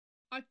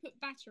I put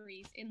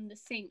batteries in the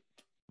sink.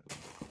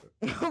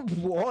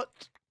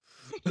 What?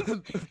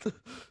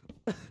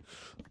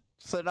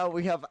 So now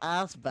we have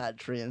ass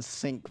battery and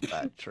sink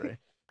battery.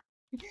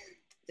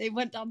 They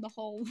went down the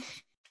hole.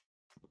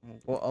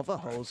 What other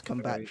holes can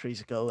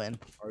batteries go in?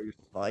 Are you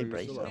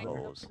Vibrator still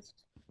holes.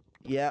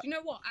 Yeah. Do you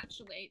know what?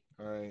 Actually,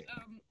 Alright.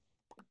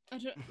 I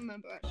don't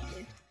remember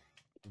actually.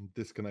 I'm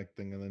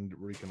disconnecting and then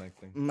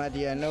reconnecting.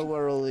 Maddie, I know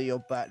where all of your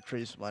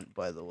batteries went,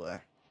 by the way.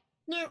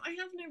 No, I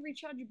have no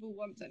rechargeable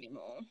ones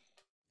anymore.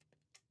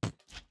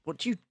 What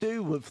do you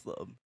do with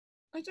them?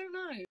 I don't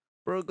know.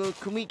 Brogo,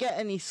 can we get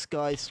any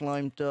sky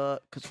slime dirt?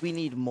 Because we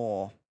need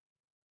more.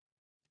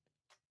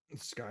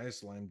 Sky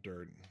slime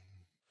dirt.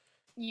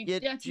 You Yeah,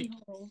 dirty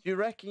hole. Do you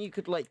reckon you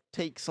could, like,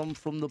 take some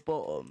from the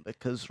bottom?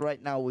 Because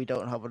right now we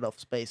don't have enough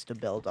space to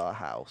build our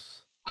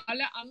house.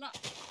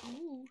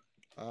 Ooh.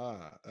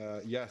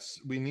 Yes,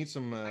 we need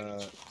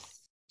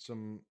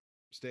some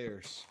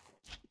stairs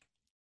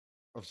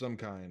of some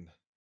kind.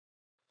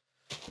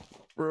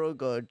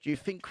 Brogo, do you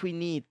think we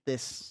need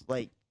this,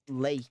 like,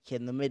 lake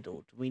in the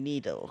middle? Do we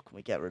need it, or can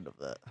we get rid of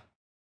it?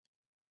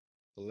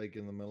 The lake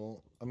in the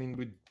middle. I mean,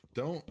 we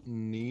don't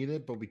need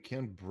it, but we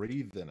can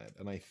breathe in it.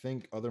 And I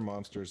think other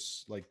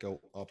monsters, like,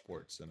 go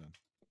upwards in it.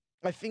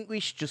 I think we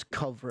should just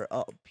cover it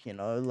up, you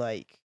know?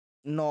 Like,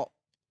 not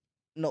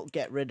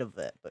get rid of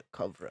it, but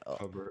cover it up.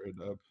 Cover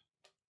it up.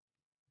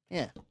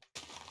 Yeah.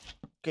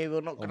 Okay,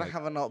 we're not gonna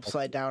have an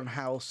upside-down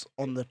house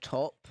on the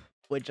top.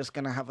 We're just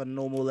gonna have a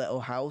normal little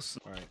house.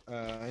 Alright,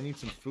 I need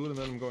some food, and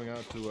then I'm going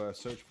out to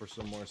search for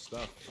some more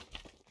stuff.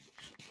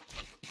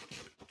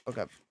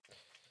 Okay.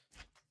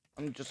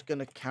 I'm just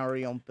gonna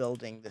carry on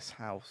building this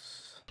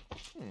house.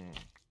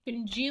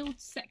 Congealed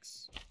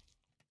sex.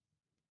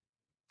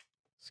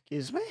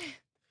 Excuse me?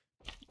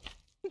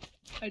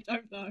 I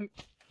don't know.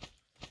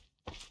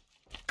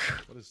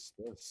 What is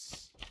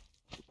this?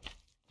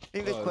 I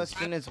think the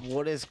question is,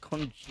 what is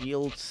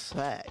congealed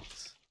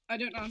sex? I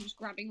don't know, I'm just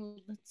grabbing all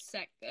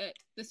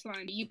the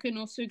slime. You can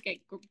also get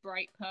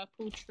bright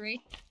purple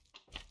tree.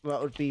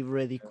 That would be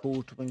really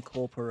cool to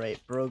incorporate.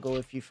 Brogo,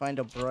 if you find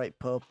a bright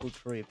purple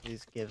tree,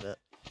 please give it.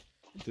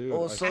 Dude,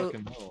 also, I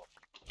fucking know.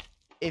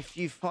 If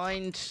you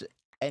find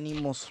any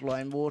more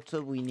slime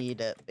water, we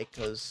need it,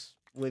 because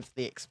with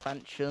the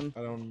expansion...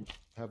 I don't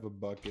have a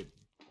bucket.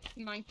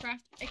 Minecraft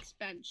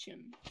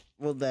expansion.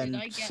 Well then,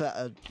 set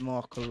a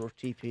marker or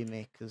TP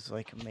me, because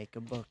I can make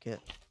a bucket.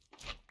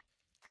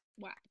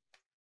 Wow.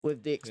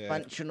 With the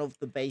expansion of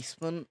the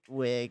basement,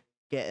 we're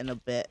getting a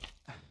bit...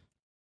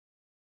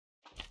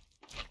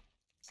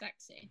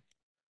 sexy.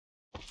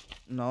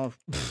 No.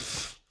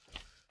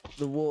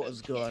 The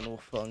water's going all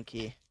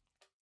funky.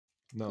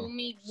 No. Call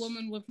me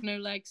woman with no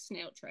legs,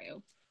 snail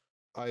trail.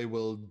 I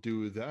will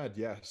do that,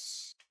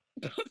 yes.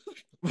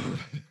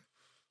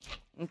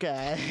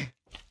 Okay.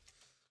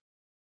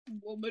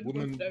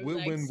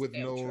 Woman with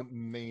no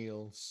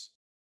nails.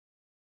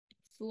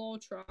 Floor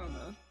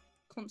trauma.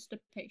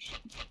 Constipation.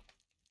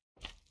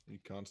 You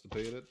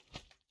constipated?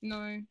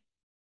 No.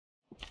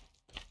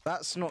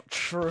 That's not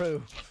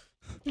true.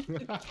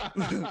 Yeah,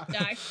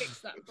 I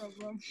fixed that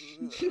problem.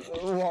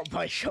 What,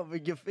 by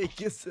shoving your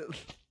fingers in?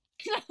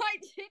 I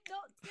did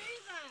not do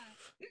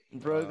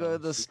that!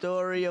 Brogo, the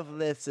story of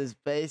this is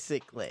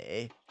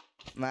basically...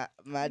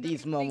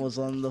 Maddie's mum was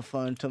on the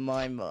phone to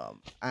my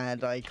mum,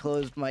 and I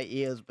closed my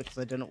ears because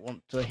I didn't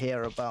want to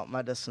hear about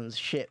Madison's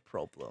shit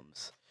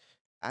problems.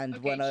 And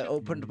when I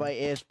opened my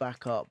ears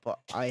back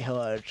up, I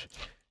heard,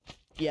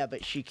 yeah,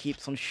 but she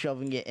keeps on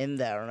shoving it in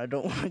there, and I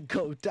don't want to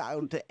go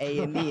down to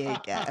A&E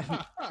again.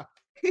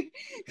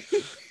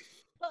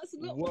 That's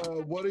not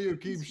what do you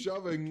keep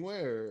shoving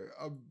where?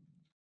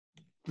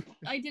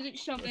 I didn't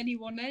shove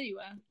anyone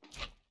anywhere.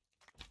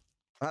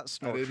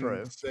 That's not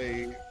true.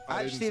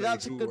 Actually, say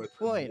that's a good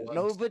point.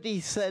 Nobody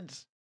said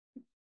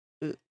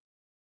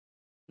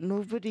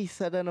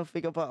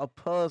anything about a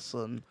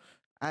person,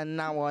 and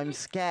now I'm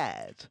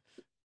scared.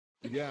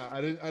 Yeah,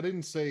 I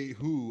didn't say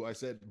who. I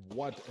said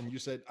what, and you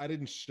said I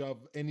didn't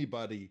shove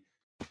anybody,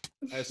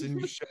 as in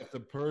you shoved a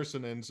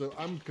person in. So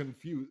I'm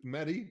confused,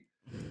 Maddie.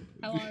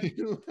 Hello.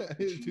 Do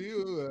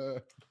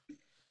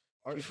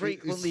you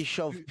frequently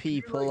shove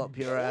people up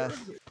your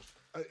ass?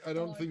 I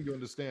don't think you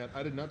understand.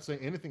 I did not say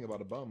anything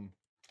about a bum.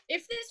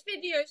 If this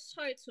video's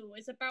title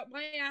is about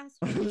my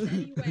asshole in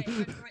any way,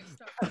 I might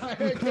stop.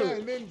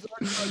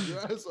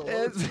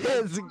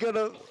 It's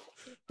gonna.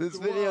 This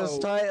video's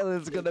title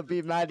is gonna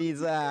be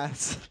Maddies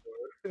Ass.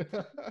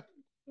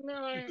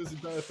 No. This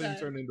entire thing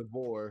turned into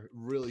vor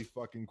really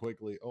fucking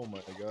quickly. Oh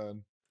my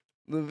god.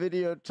 The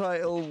video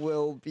title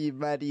will be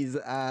Maddies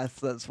Ass.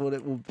 That's what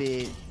it will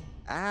be.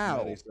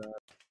 Ow.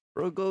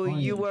 Brogo, are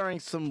you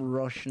wearing some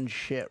Russian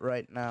shit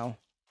right now?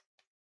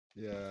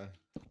 Yeah.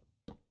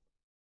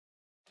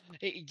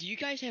 Hey, do you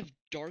guys have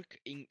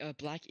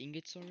black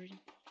ingots already?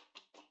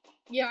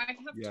 Yeah, I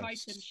have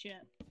Titan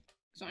shit.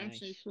 So I'm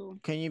so cool.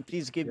 Can you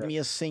please give me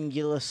a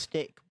singular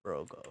stick,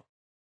 Brogo?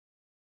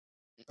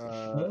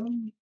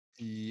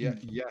 Yeah,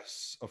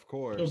 yes, of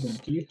course.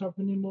 Do you have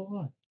any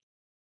more?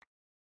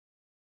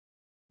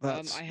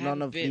 That's I have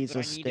none a of bit, these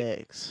but are I need it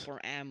sticks. for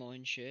ammo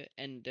and shit.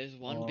 And there's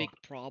one Oh. big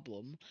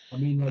problem. I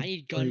mean, I like,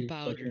 need sorry,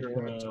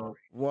 gunpowder. like,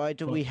 Why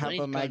do we I have need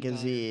a gunpowder.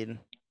 magazine?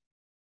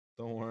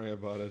 Don't worry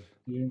about it.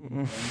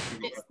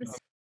 It's the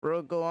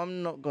Rogo,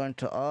 I'm not going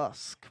to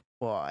ask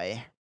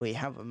why we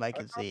have a I got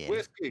magazine.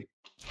 whiskey.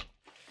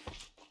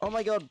 Oh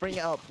my god, bring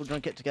it up. We'll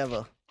drink it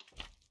together.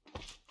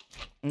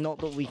 Not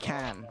that we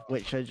can,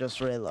 which I just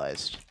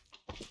realized.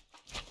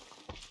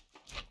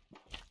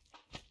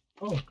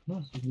 Oh,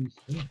 nice.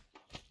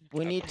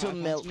 We need to Crap,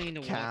 wants milk me in the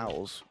water.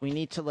 cows. We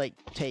need to, like,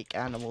 take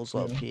animals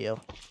up Yeah. here.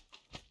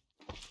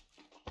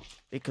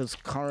 Because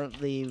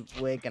currently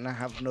we're gonna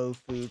have no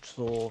food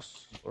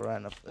source or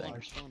anything.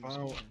 Water spawn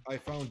somewhere. I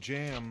found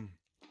jam.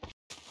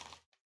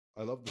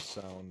 I love the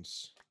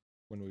sounds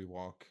when we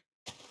walk.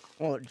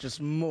 Oh,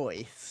 just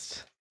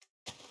moist.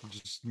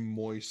 Just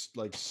moist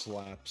like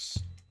slaps.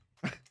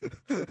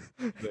 Very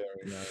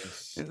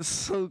nice. It's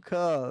so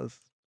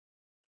cursed.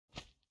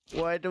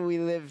 Why do we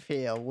live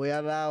here? We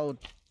are now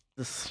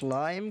the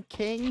Slime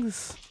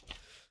Kings?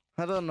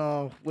 I don't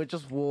know. We're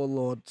just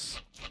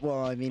warlords.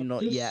 Well, I mean,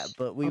 not yet, Just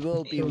but we out of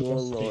will be curiosity.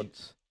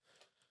 warlords.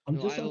 I'm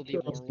No, just I out will of be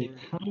curiosity, warlord.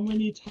 how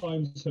many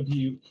times have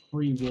you,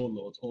 3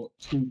 warlords, or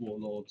 2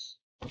 warlords,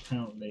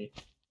 apparently,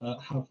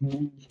 have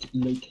moved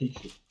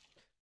location?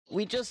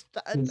 We just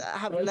Because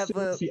have first it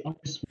never. was the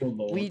Ice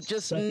Warlords, We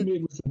just second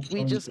it was the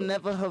We just Tundra,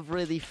 never have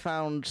really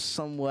found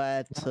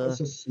somewhere that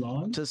was a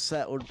slime. to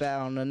settle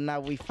down, and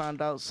now we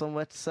found out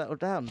somewhere to settle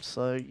down.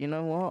 So you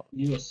know what?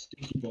 You a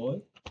sticky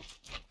boy?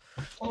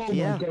 Oh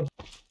Yeah. my god.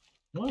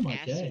 Why am I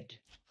gay? Acid.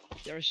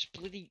 They're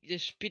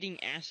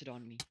spitting acid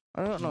on me.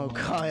 I don't know, Oh,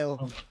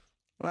 Kyle.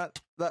 oh,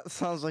 That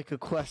sounds like a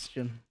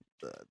question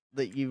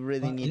that you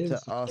really That need to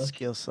is a ask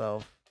question.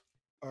 yourself.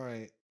 All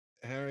right,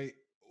 Harry,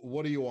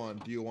 what do you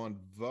want? Do you want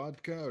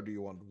vodka or do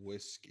you want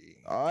whiskey?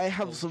 I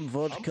have Oh, some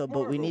vodka,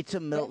 but we need to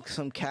milk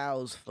some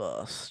cows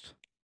first.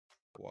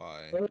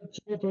 Why?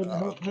 Jordan,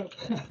 I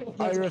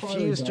that's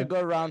refuse to fine, go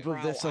around with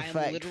Wow, this I am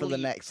effect for the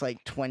literally next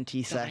like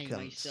 20 Dying seconds.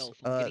 myself.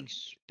 I'm getting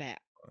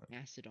spat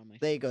acid on my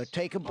There you go. face.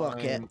 Take a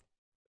bucket. Fine.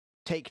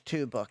 Take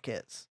 2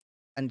 buckets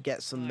and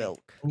get some Fine.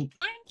 milk. I'm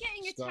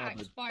getting Stop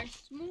attacked it. by a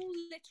small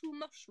little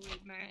mushroom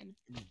man.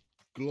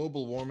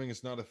 Global warming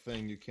is not a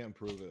thing. You can't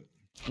prove it.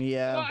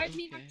 Yeah. Well, I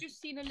mean, Okay. I've just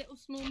seen a little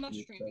small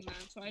mushroom Okay. man,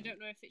 so I don't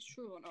know if it's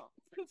true or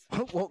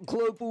not. What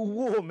global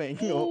warming?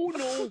 Oh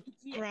no!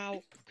 Yeah.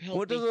 Crow, help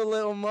What me. does a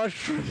little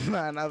mushroom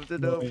man have to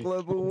do with Right.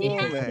 global He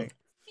has warming?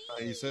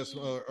 He says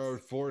our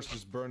forest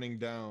is burning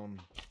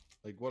down.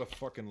 Like, what a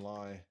fucking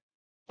lie.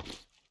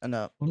 I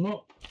know. I'm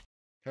not.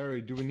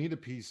 Harry, do we need a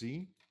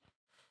PC?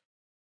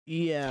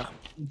 Yeah.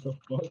 What the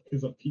fuck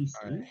is a PC?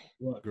 Alright.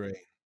 What? Great.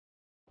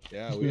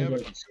 Yeah, Just we gonna have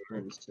a go and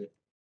scroll this too.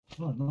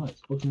 Oh, nice.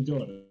 What can we do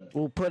on it?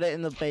 We'll put it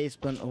in the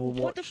basement and we'll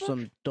What the watch fuck?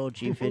 some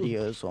dodgy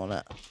videos on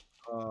it.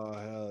 Oh,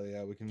 hell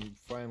yeah. We can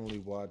finally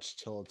watch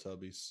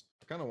Teletubbies.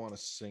 I kind of want a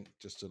sink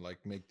just to, like,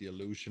 make the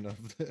illusion of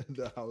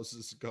the house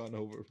is gone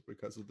over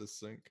because of the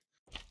sink.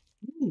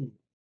 Ooh.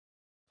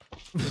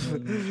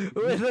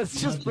 Wait, let's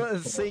just Magic put a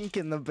pot. sink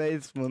in the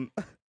basement.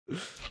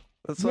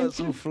 That's why it's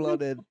all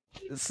flooded.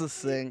 It's the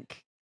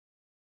sink.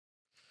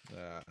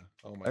 Yeah.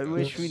 Oh my I god.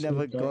 wish we That's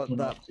never so got dark that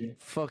and empty.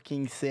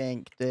 fucking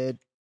sink, dude.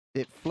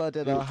 It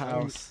flooded Dude, our I'm-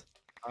 house.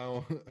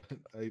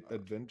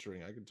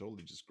 Adventuring. I could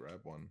totally just grab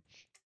one.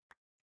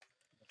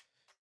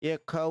 Yeah,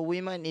 Carl,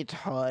 we might need to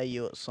hire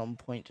you at some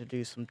point to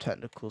do some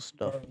technical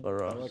stuff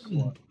for I us.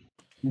 like one.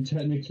 You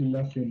technically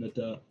left me in the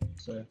dirt,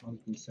 so I'm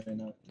gonna say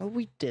no. No,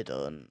 we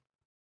didn't.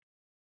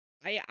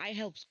 I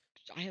helped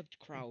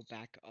Crow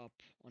back up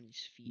on his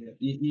feet.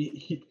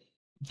 Yeah,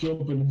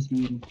 Jordan has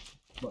been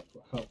much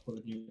more helpful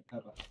than you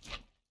ever.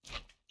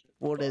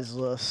 What is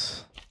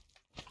this?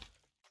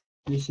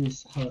 This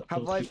is how it Have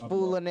feels I to be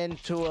fallen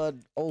into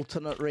an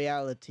alternate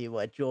reality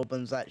where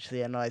Jordan's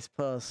actually a nice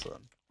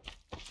person?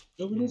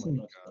 Jordan is Oh a my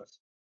nice person.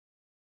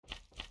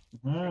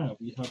 Ah,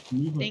 we have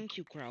movement. Thank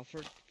you, Crow,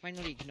 for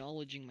finally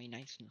acknowledging my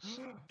niceness.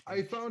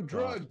 I found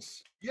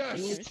drugs. Yes.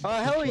 Yes. Oh,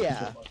 hell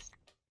yeah!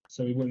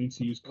 So we won't need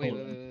to use coal. Wait, or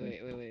wait, wait, anything.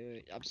 wait, wait, wait,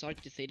 wait. I'm sorry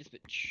to say this,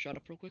 but shut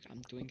up real quick.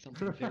 I'm doing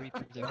something very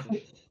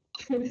productive.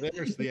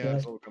 There's the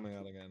asshole coming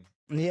out again.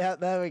 Yeah,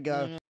 there we No,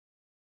 go. no, no.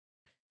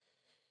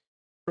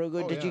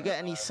 Brogo, Oh, did you yeah, get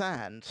any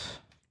sand?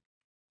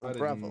 I Or did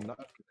gravel? not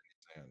get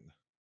any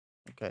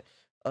sand.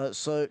 Okay.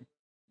 So,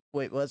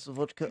 wait, where's the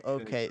vodka? Did you get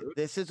any Okay, fruit?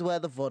 this is where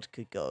the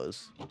vodka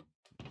goes.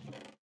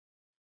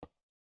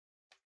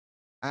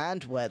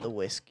 And where the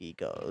whiskey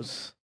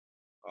goes.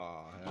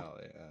 Oh, hell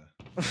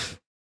yeah.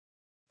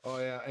 Oh,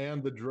 yeah,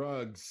 and the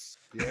drugs.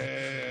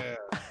 Yeah.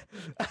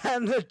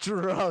 And the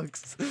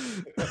drugs.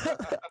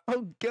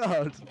 Oh,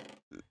 God.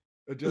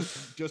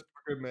 Just for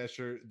good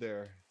measure,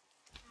 there.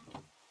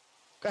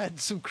 And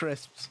some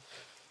crisps.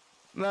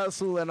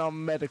 That's all in our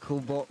medical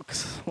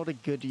box. What a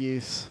good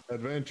use.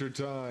 Adventure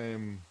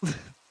time.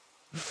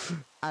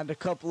 And a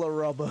couple of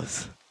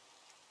rubbers.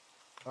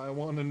 I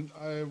want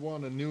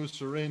a new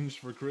syringe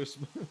for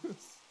Christmas.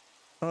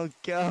 Oh,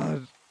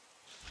 God.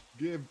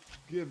 Give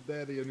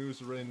Daddy a new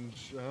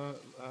syringe.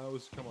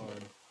 House, come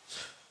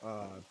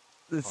on.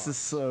 This is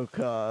so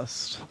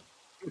cursed.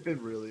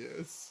 It really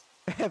is.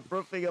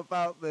 Everything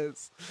about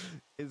this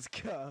is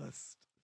cursed.